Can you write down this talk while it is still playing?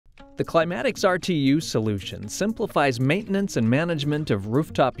The Climatix RTU solution simplifies maintenance and management of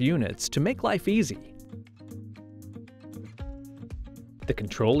rooftop units to make life easy. The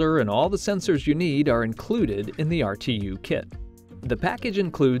controller and all the sensors you need are included in the RTU kit. The package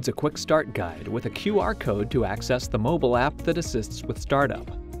includes a quick start guide with a QR code to access the mobile app that assists with startup,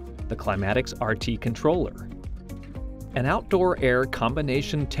 the Climatix RT controller, an outdoor air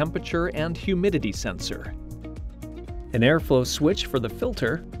combination temperature and humidity sensor, an airflow switch for the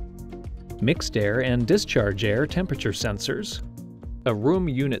filter, mixed air and discharge air temperature sensors, a room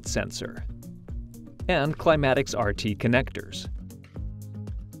unit sensor, and Climatix RT connectors.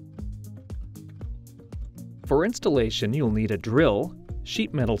 For installation, you'll need a drill,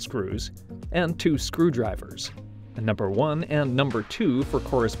 sheet metal screws, and 2 screwdrivers, a number 1 and number 2 for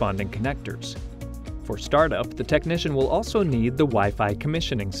corresponding connectors. For startup, the technician will also need the Wi-Fi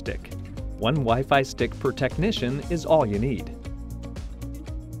commissioning stick. 1 Wi-Fi stick per technician is all you need.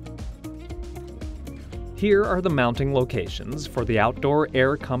 Here are the mounting locations for the outdoor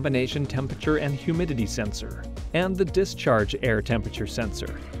air combination temperature and humidity sensor and the discharge air temperature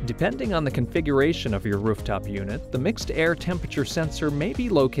sensor. Depending on the configuration of your rooftop unit, the mixed air temperature sensor may be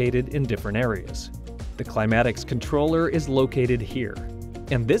located in different areas. The Climatix controller is located here,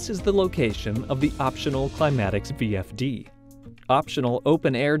 and this is the location of the optional Climatix VFD. Optional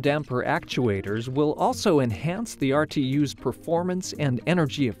OpenAir damper actuators will also enhance the RTU's performance and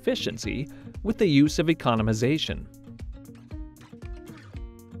energy efficiency with the use of economization.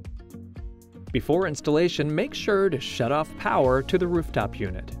 Before installation, make sure to shut off power to the rooftop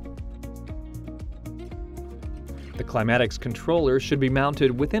unit. The Climatix controller should be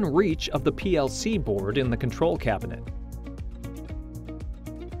mounted within reach of the PLC board in the control cabinet.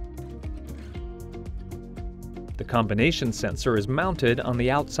 The combination sensor is mounted on the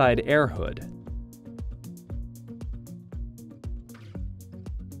outside air hood.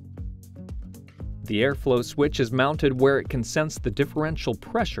 The airflow switch is mounted where it can sense the differential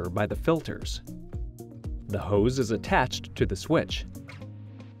pressure by the filters. The hose is attached to the switch.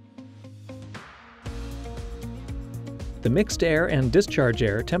 The mixed air and discharge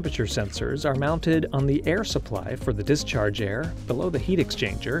air temperature sensors are mounted on the air supply for the discharge air below the heat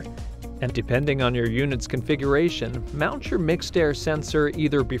exchanger, and depending on your unit's configuration, mount your mixed air sensor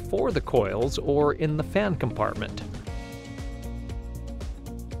either before the coils or in the fan compartment.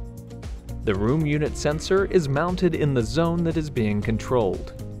 The room unit sensor is mounted in the zone that is being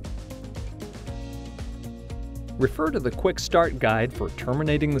controlled. Refer to the Quick Start Guide for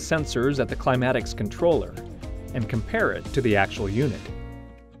terminating the sensors at the Climatix controller and compare it to the actual unit.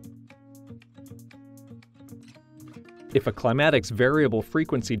 If a Climatix variable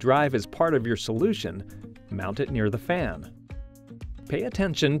frequency drive is part of your solution, mount it near the fan. Pay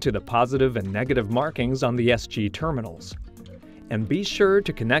attention to the positive and negative markings on the SG terminals. And be sure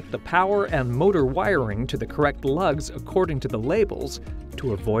to connect the power and motor wiring to the correct lugs according to the labels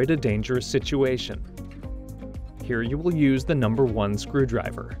to avoid a dangerous situation. Here you will use the number 1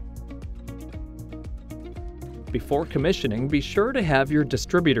 screwdriver. Before commissioning, be sure to have your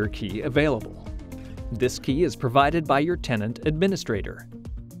distributor key available. This key is provided by your tenant administrator.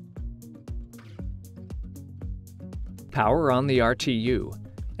 Power on the RTU,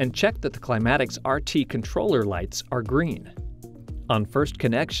 and check that the Climatix RT controller lights are green. On first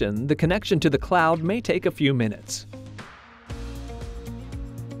connection, the connection to the cloud may take a few minutes.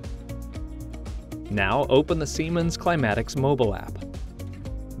 Now open the Siemens Climatix mobile app.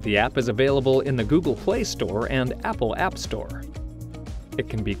 The app is available in the Google Play Store and Apple App Store. It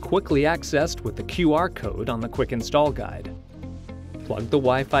can be quickly accessed with the QR code on the Quick Install Guide. Plug the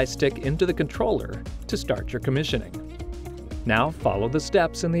Wi-Fi stick into the controller to start your commissioning. Now follow the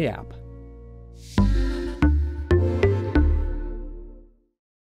steps in the app.